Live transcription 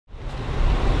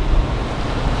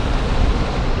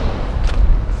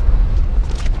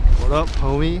What up,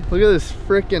 homie? Look at this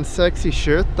freaking sexy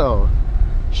shirt, though.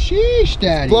 Sheesh,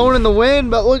 daddy. It's blowing in the wind,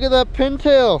 but look at that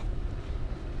pintail.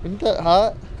 Isn't that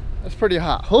hot? That's pretty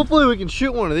hot. Hopefully we can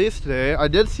shoot one of these today. I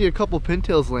did see a couple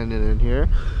pintails landing in here.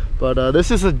 But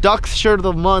this is a Ducks shirt of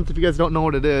the month. If you guys don't know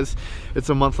what it is, it's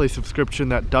a monthly subscription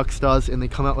that Ducks does, and they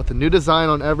come out with a new design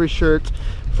on every shirt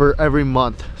for every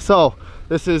month. So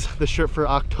this is the shirt for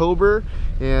October,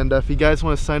 and if you guys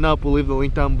want to sign up, we'll leave the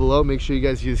link down below. Make sure you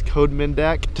guys use code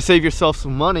MinnDak to save yourself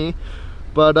some money.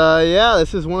 But yeah,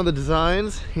 this is one of the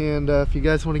designs, and if you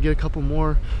guys want to get a couple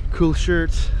more cool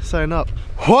shirts, sign up.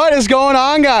 What is going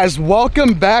on, guys?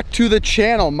 Welcome back to the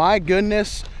channel. My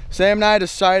goodness, Sam and I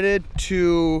decided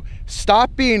to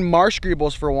stop being marsh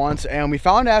greebles for once, and we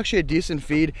found actually a decent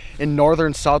feed in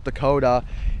northern South Dakota.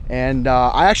 And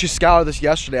I actually scouted this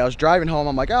yesterday. I was driving home.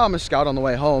 I'm like, oh, I'm gonna scout on the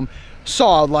way home.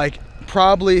 Saw like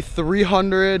probably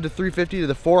 300 to 350 to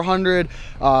the 400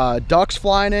 ducks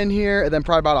flying in here, and then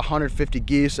probably about 150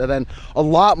 geese, and then a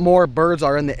lot more birds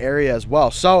are in the area as well.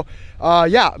 So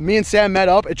yeah, me and Sam met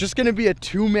up. It's just gonna be a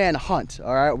two-man hunt.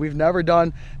 All right, we've never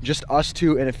done just us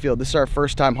two in a field. This is our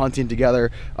first time hunting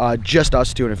together, just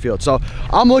us two in a field. So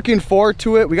I'm looking forward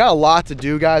to it. We got a lot to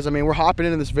do, guys. I mean, we're hopping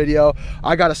into this video.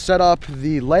 I got to set up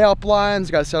the layup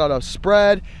lines, got to set out a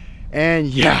spread, and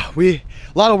yeah, a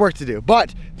lot of work to do.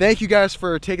 But thank you guys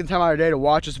for taking the time out of your day to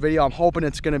watch this video. I'm hoping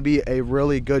it's going to be a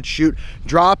really good shoot.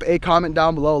 Drop a comment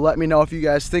down below. Let me know if you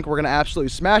guys think we're going to absolutely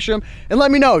smash them. And let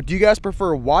me know, do you guys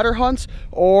prefer water hunts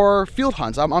or field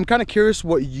hunts? I'm kind of curious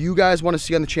what you guys want to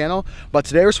see on the channel. But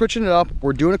today we're switching it up.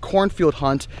 We're doing a cornfield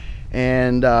hunt.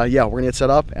 And yeah, we're going to get set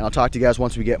up. And I'll talk to you guys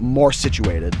once we get more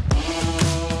situated.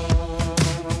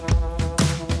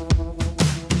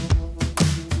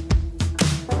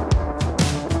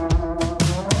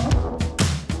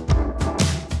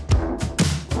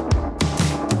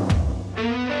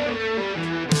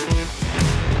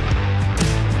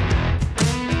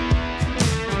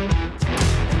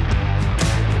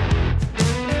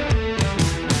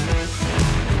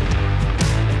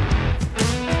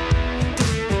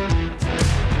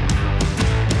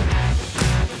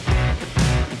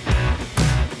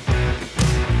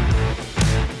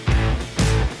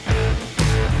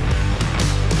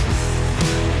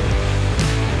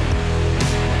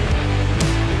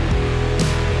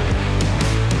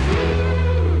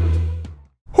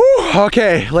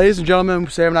 Okay, ladies and gentlemen,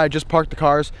 Sam and I just parked the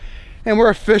cars and we're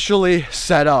officially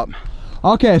set up.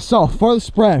 Okay, so for the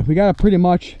spread, we got a pretty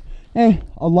much a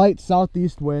light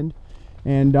southeast wind,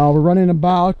 and we're running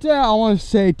about, I want to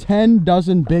say 10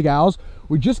 dozen big owls.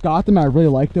 We just got them. I really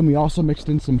like them. We also mixed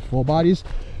in some full bodies,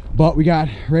 but we got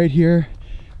right here,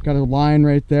 got a line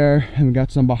right there, and we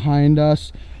got some behind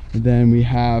us, and then we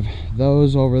have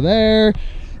those over there.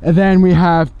 And then we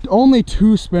have only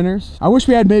 2 spinners. I wish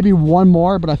we had maybe one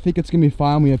more, but I think it's gonna be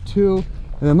fine. We have 2. And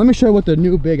then let me show you what the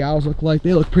new big owls look like.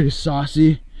 They look pretty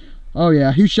saucy. Oh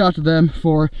yeah, huge shout out to them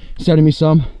for sending me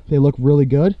some. They look really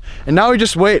good. And now we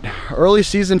just wait. Early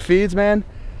season feeds, man,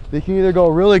 they can either go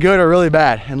really good or really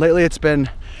bad. And lately it's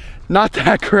been not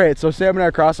that great. So Sam and I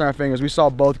are crossing our fingers. We saw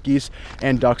both geese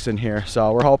and ducks in here.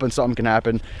 So we're hoping something can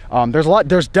happen.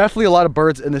 There's definitely a lot of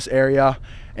birds in this area.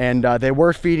 And they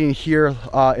were feeding here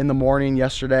in the morning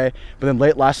yesterday, but then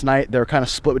late last night they were kind of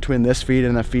split between this feed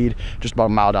and the feed just about a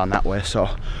mile down that way. So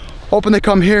hoping they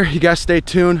come here. You guys stay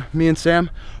tuned. Me and Sam,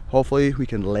 hopefully we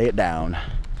can lay it down.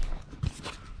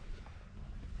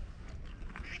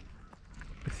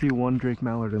 I see one Drake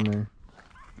mallard in there.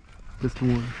 Just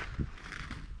one.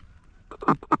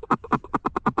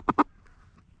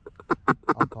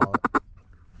 I'll call it.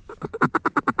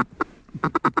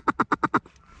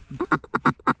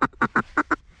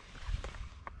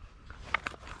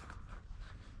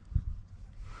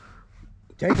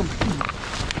 Take them.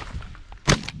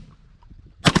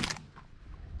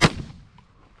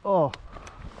 Oh,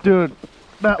 dude,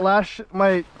 that last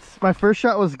my first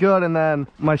shot was good, and then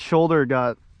my shoulder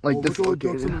got like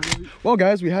dislocated. Well,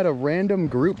 guys, we had a random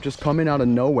group just come in out of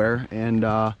nowhere, and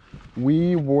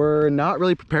we were not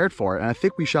really prepared for it. And I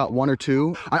think we shot 1 or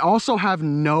 2. I also have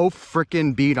no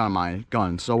freaking bead on my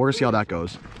gun, so we're gonna see how that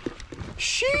goes.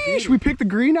 Sheesh, we picked the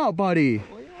green out, buddy.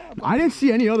 I didn't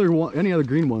see any other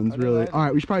green ones, really. All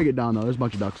right, we should probably get down, though. There's a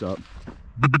bunch of ducks up.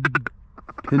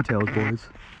 Pintails, boys.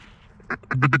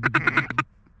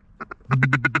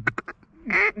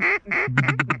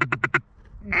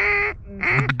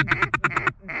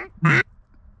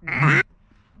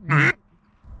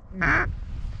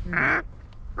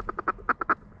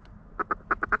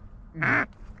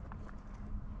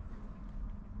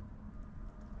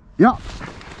 Yeah.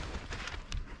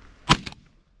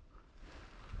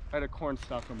 I had a corn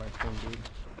stuck on my thing, dude.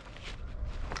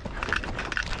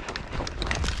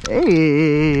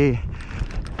 Hey,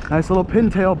 nice little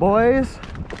pintail, boys.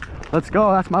 Let's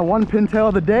go. That's my one pintail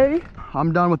of the day.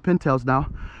 I'm done with pintails now.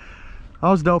 That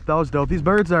was dope. That was dope. These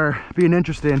birds are being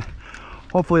interesting.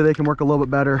 Hopefully they can work a little bit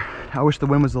better. I wish the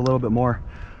wind was a little bit more.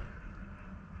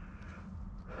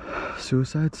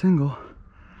 Suicide single.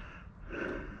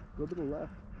 Go to the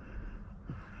left.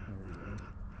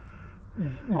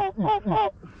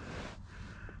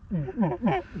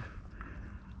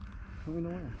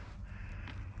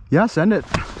 Yeah, send it.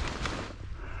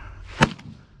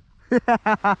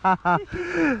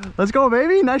 Let's go,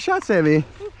 baby. Nice shot, Sammy.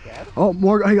 Oh,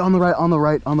 more. Hey, on the right, on the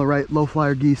right, on the right. Low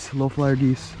flyer geese. Low flyer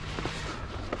geese.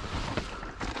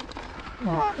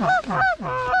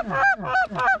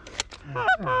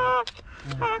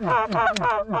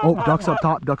 Oh, ducks up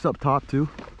top. Ducks up top too.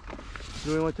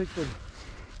 Do we want to take the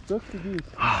ducks or geese?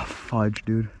 Ah, fudge,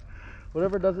 dude.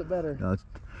 Whatever does it better. Yeah,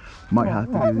 might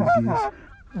have to do these geese.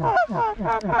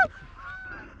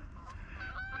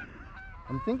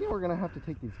 I'm thinking we're gonna have to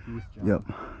take these geese, John. Yep,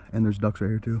 and there's ducks right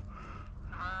here too.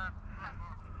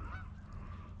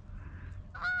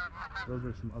 Those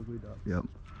are some ugly ducks. Yep.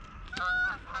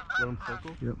 Let them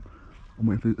circle? Yep. I'm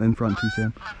waiting for in front too,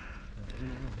 Sam.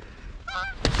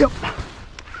 Yep.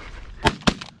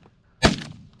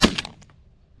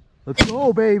 Let's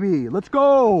go, baby. Let's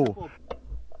go.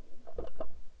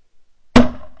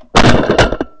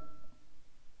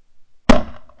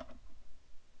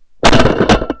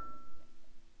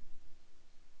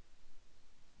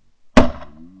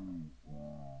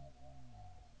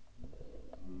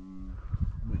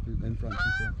 In front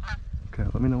too, Sam. Okay,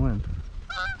 let me know when.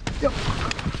 Yep.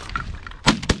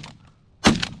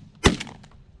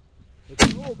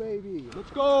 Let's go, baby. Let's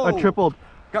go. I tripled.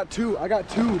 Got two. I got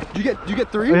two. Did you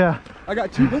get three? Oh, yeah. I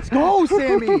got two. Let's go,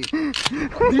 Sammy. Do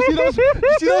you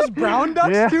see those brown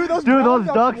ducks, Yeah. too? Dude, those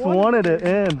ducks wanted it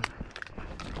in.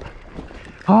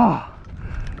 Ah.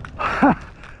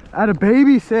 At a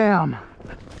baby, Sam.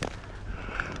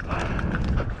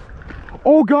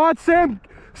 Oh God, Sam.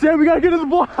 Sam, we gotta get in the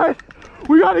blood.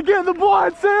 We gotta get in the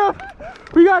blood, Sam.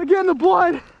 We gotta get in the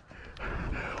blood.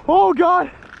 Oh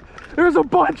God. There's a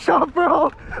bunch up,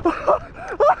 bro.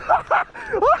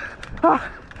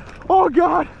 Oh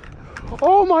God.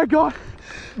 Oh my God.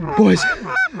 Boys,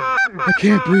 I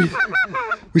can't breathe.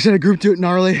 We sent a group to it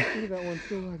gnarly.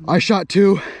 I shot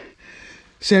two.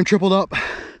 Sam tripled up.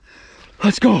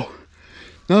 Let's go.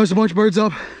 Now there's a bunch of birds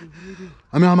up.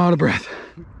 I'm out of breath.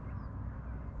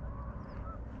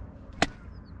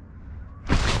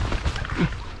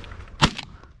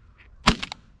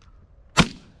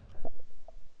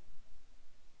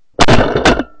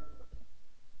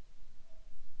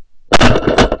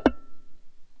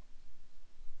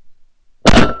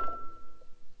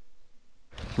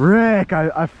 Rick,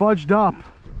 I fudged up.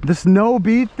 This no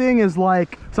beat thing is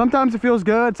like, sometimes it feels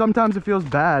good, sometimes it feels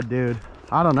bad, dude.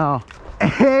 I don't know.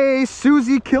 Hey,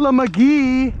 Susie Killer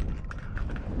McGee.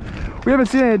 We haven't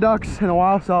seen any ducks in a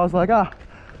while, so I was like, I'll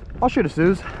shoot a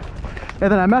Suze.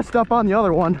 And then I messed up on the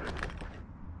other one.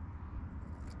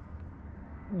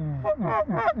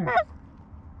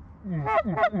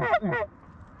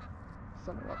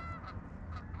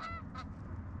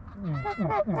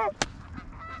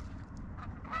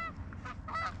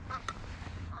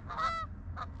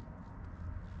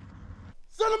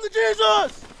 Send him to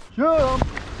Jesus! Shoot him!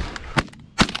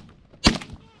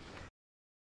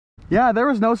 Yeah, there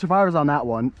was no survivors on that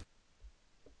one.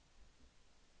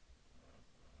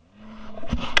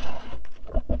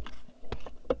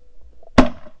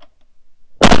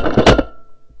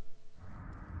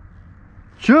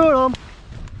 Shoot him!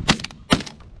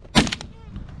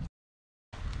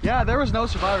 Yeah, there was no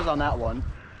survivors on that one.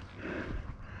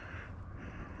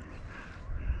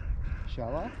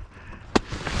 Shall I?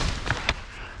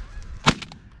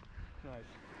 Nice.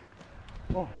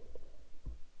 Oh.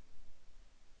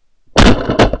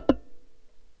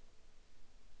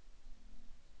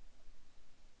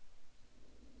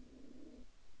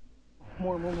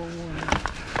 More.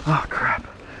 Oh crap.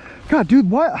 God, dude,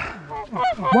 what?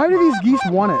 Why do these geese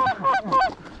want it?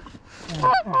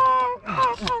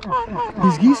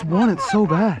 These geese want it so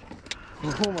bad.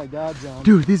 Oh my God, John.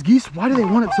 Dude, these geese, why do they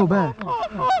want it so bad? Oh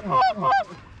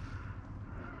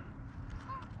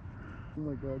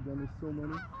my God, John, there's so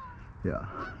many. Yeah.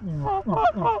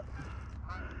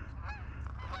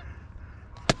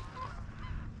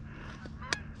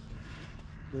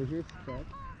 Right here, stuck.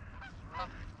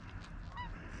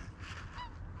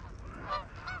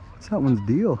 What's that one's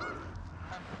deal?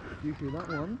 Do you hear that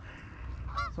one?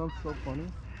 Sounds so funny.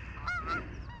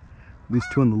 These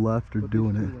two on the left are But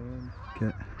doing these it. two land.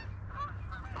 Okay.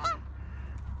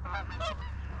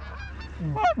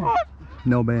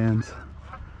 No bands.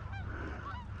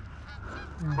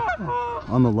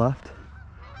 On the left.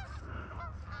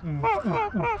 Oh my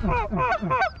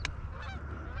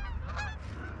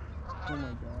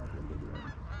god.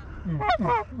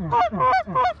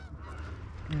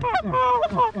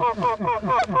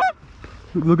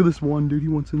 Look at this one dude, he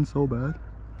wants in so bad.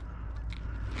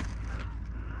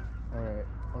 Alright,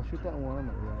 I'll shoot that one on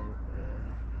the right.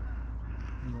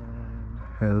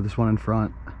 Hey, this one in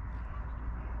front.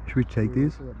 Should we take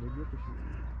these?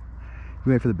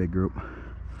 We wait for the big group.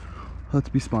 Let's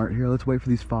be smart here. Let's wait for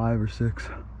these 5 or 6.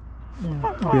 We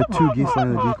have 2 geese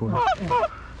landing the decoys.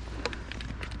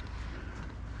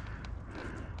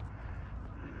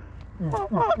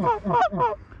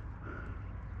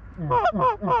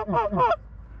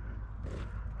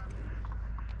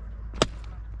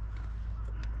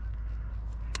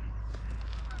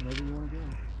 Wherever you want to go.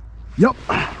 Yep.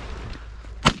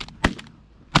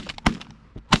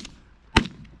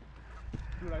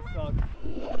 Dude, I suck.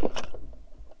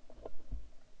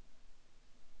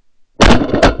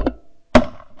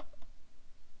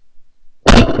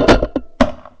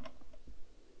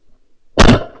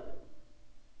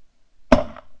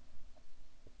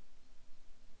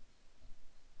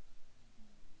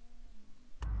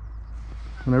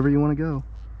 Whenever you want to go.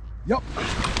 Yep.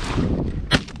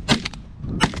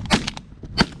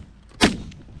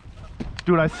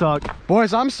 Dude, I suck.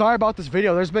 Boys, I'm sorry about this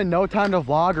video. There's been no time to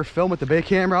vlog or film with the big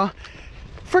camera.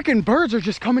 Freaking birds are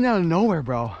just coming out of nowhere,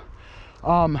 bro.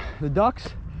 The ducks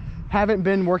haven't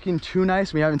been working too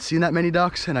nice. We haven't seen that many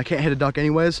ducks, and I can't hit a duck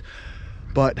anyways.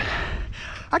 But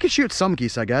I could shoot some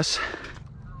geese, I guess.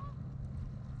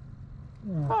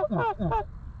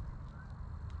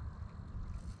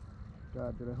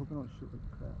 God, dude, I hope I don't shoot like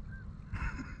crap.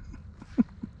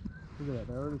 Look at that,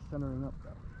 they're already centering up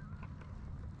though.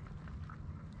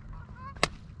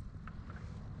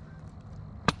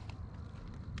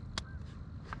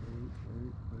 Wait.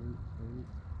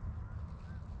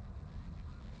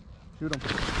 Shoot him.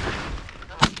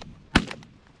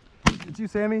 It's you,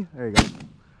 Sammy? There you go.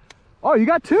 Oh, you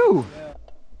got 2! Yeah.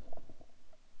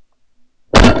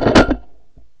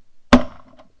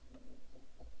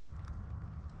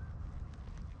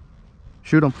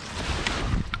 Shoot him.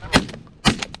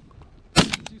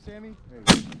 It's you, Sammy? There you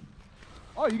go.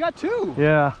 Oh, you got 2!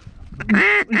 Yeah.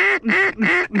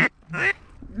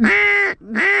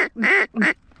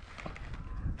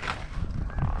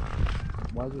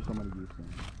 Why is there so many geese in?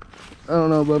 I don't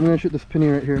know, but I'm gonna shoot this penny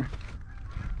right here.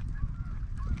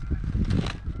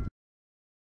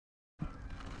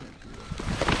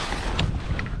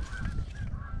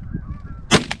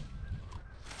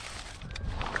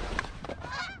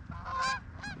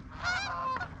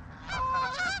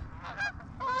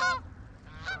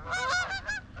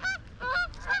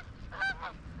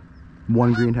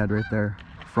 One green head right there,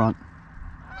 front.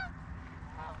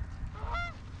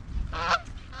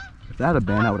 If that had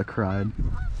been, I would have cried.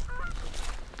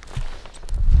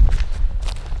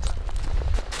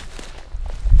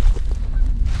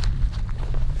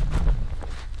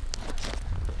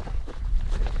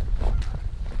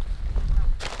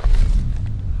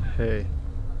 Hey.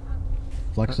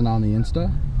 Flexing on the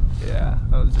Insta? Yeah,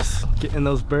 I was just getting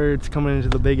those birds coming into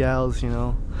the big owls, you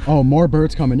know. Oh, more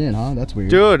birds coming in, huh? That's weird.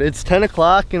 Dude, it's 10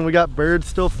 o'clock and we got birds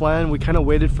still flying. We kind of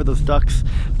waited for those ducks,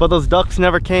 but those ducks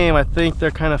never came. I think they're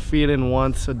kind of feeding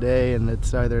once a day, and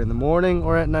it's either in the morning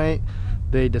or at night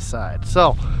they decide.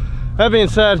 So, that being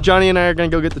said, Johnny and I are gonna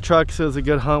go get the trucks. It was a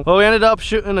good hunt. Well, we ended up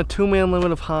shooting a 2-man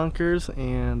limit of honkers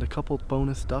and a couple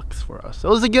bonus ducks for us. It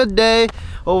was a good day.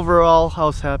 Overall, I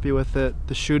was happy with it.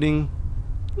 The shooting,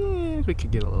 we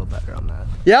could get a little better on that.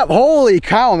 Yep, holy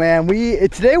cow, man.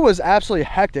 Today was absolutely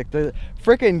hectic. The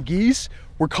freaking geese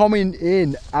were coming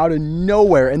in out of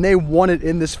nowhere, and they wanted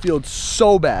in this field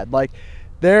so bad. Like,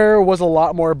 there was a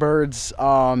lot more birds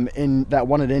that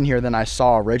wanted in here than I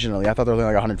saw originally. I thought there was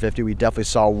only like 150. We definitely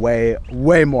saw way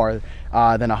more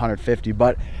than 150.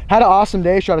 But had an awesome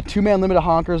day. Shot a 2-man limit of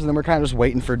honkers, and then we're kind of just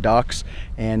waiting for ducks.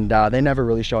 And they never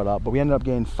really showed up. But we ended up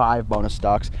getting 5 bonus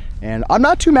ducks, and I'm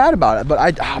not too mad about it. But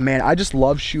I just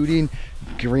love shooting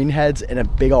greenheads in a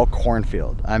big old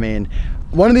cornfield. I mean,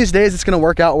 one of these days it's gonna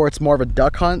work out where it's more of a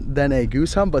duck hunt than a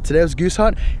goose hunt, but today was goose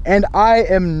hunt, and I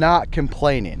am not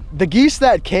complaining. The geese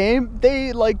that came,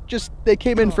 they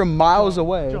came in from miles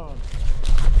away.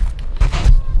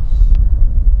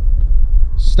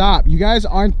 Stop, you guys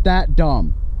aren't that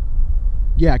dumb.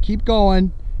 Yeah, keep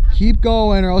going,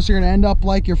 or else you're gonna end up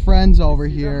like your friends over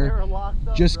here.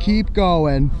 Just keep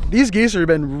going. These geese have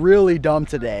been really dumb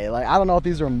today. Like, I don't know if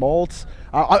these are molts.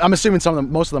 I'm assuming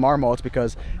most of them are motes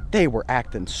because they were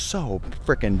acting so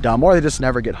freaking dumb, or they just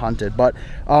never get hunted. But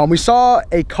we saw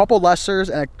a couple lessers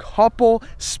and a couple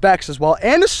specks as well,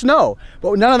 and a snow,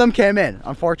 but none of them came in,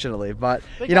 unfortunately. But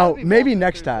you know, maybe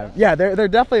next time. Yeah, they're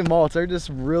definitely motes. They're just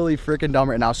really freaking dumb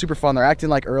right now. Super fun. They're acting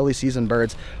like early season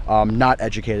birds, not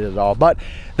educated at all. But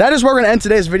that is where we're gonna end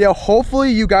today's video.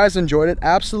 Hopefully you guys enjoyed it.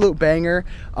 Absolute banger.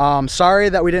 Sorry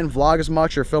that we didn't vlog as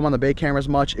much or film on the bait camera as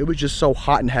much. It was just so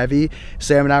hot and heavy.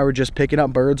 Sam and I were just picking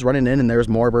up birds, running in, and there's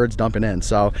more birds dumping in.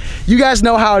 So you guys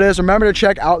know how it is. Remember to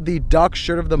check out the duck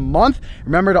shirt of the month.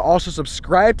 Remember to also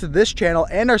subscribe to this channel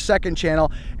and our second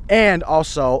channel, and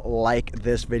also like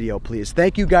this video, please.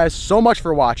 Thank you guys so much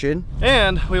for watching,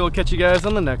 and we will catch you guys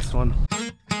on the next one.